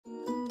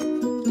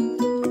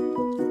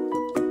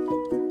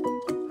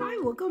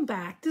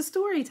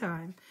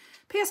Storytime.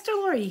 Pastor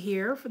Lori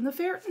here from the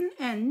Ferreton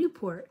and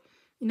Newport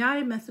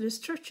United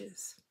Methodist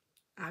Churches.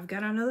 I've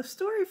got another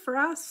story for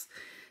us.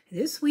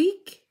 This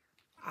week,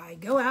 I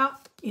go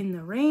out in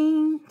the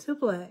rain to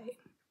play.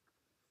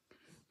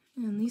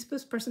 And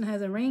this person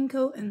has a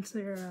raincoat and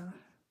their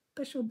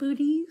special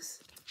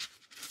booties.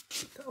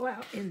 Go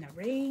out in the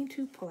rain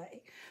to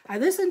play. I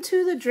listen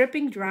to the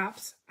dripping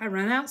drops. I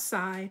run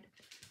outside.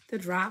 The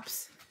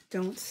drops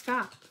don't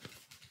stop.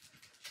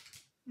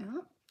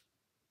 No.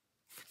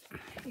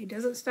 It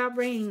doesn't stop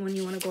raining when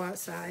you want to go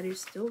outside.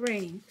 It's still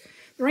raining.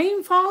 The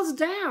rain falls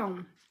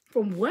down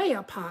from way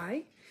up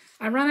high.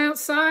 I run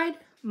outside.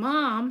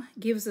 Mom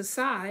gives a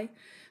sigh.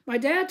 My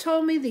dad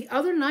told me the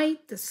other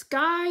night the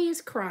sky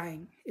is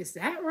crying. Is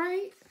that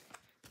right?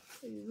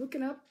 So you're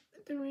looking up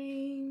at the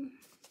rain.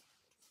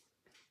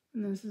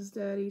 And this is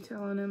Daddy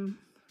telling him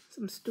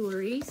some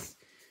stories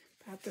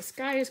about the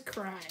sky is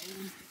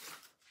crying.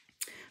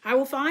 I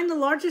will find the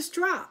largest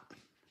drop.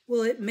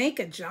 Will it make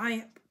a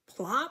giant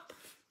plop?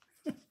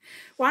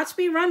 Watch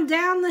me run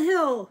down the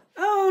hill.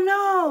 Oh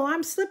no,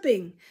 I'm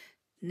slipping.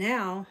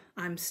 Now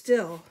I'm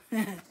still.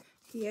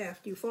 Yeah,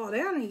 after you fall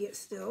down and you get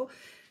still.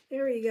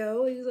 There you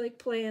go. He's like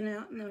playing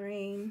out in the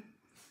rain.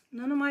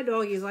 None of my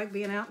doggies like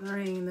being out in the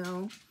rain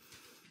though.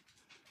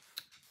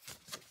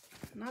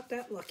 Not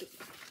that lucky.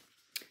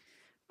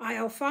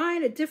 I'll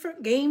find a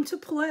different game to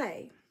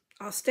play.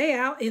 I'll stay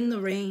out in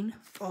the rain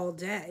all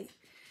day.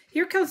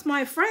 Here comes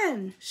my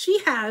friend. She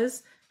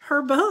has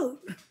her boat.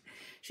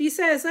 She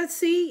says, let's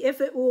see if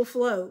it will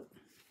float.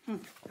 I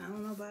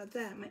don't know about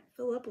that. It might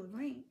fill up with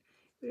rain.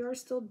 We are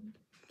still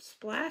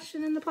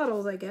splashing in the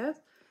puddles, I guess.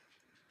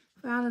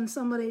 Finding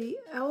somebody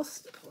else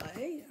to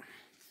play.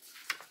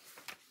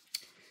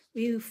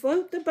 We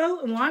float the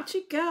boat and watch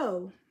it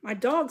go. My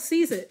dog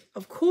sees it,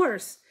 of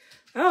course.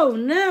 Oh,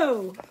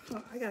 no.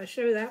 Oh, I got to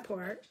show that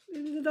part.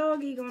 There's a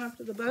doggy going up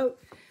to the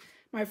boat.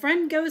 My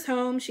friend goes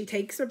home. She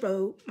takes her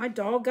boat. My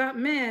dog got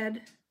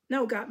mad.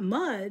 No, got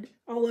mud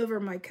all over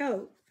my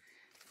coat.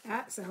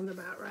 That sounds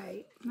about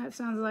right. That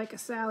sounds like a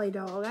Sally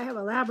dog. I have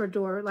a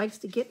Labrador. It likes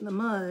to get in the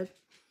mud.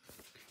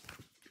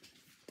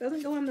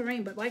 Doesn't go in the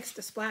rain, but likes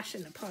to splash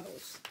in the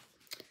puddles.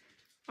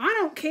 I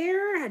don't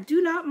care. I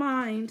do not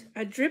mind.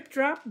 A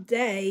drip-drop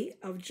day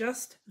of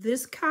just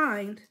this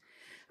kind.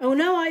 Oh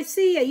no, I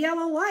see a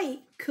yellow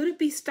light. Could it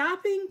be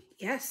stopping?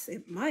 Yes,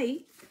 it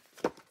might.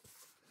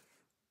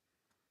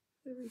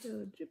 There we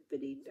go.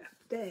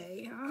 Drippity-drop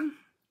day, huh?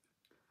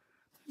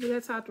 Maybe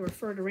that's how to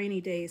refer to rainy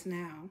days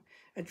now.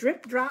 A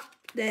drip-drop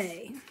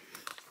day.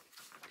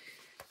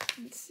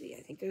 Let's see,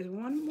 I think there's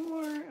one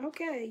more.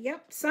 Okay,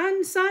 yep.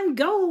 Sun,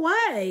 go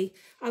away.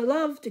 I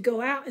love to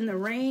go out in the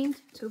rain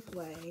to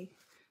play.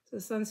 So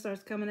the sun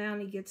starts coming out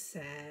and he gets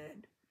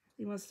sad.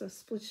 He wants to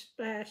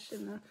splash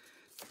in the...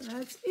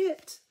 That's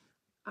it.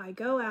 I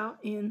go out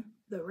in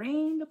the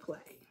rain to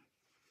play.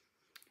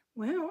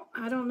 Well,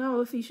 I don't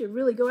know if you should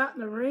really go out in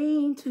the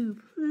rain to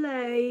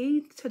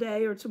play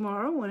today or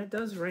tomorrow when it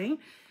does rain.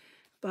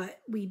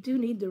 But we do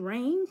need the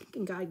rain,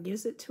 and God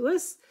gives it to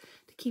us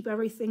to keep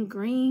everything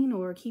green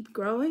or keep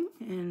growing.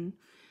 And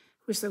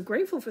we're so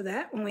grateful for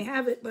that when we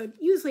have it. But it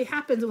usually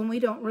happens when we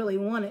don't really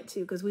want it to,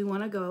 because we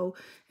want to go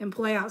and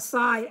play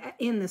outside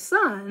in the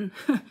sun.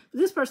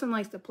 This person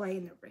likes to play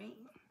in the rain.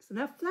 So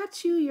if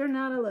that's you, you're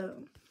not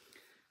alone.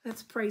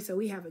 Let's pray so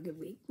we have a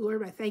good week.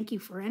 Lord, I thank you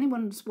for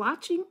anyone who's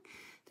watching,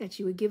 that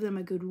you would give them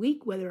a good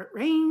week, whether it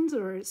rains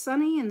or it's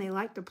sunny and they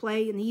like to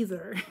play in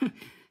either.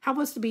 Help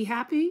us to be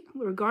happy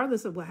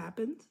regardless of what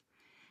happens.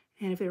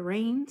 And if it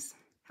rains,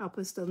 help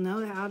us to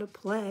know how to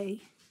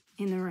play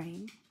in the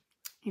rain.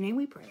 In your name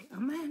we pray.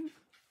 Amen.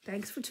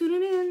 Thanks for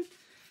tuning in.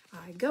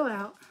 I go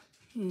out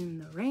in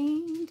the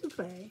rain to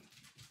play.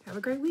 Have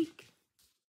a great week.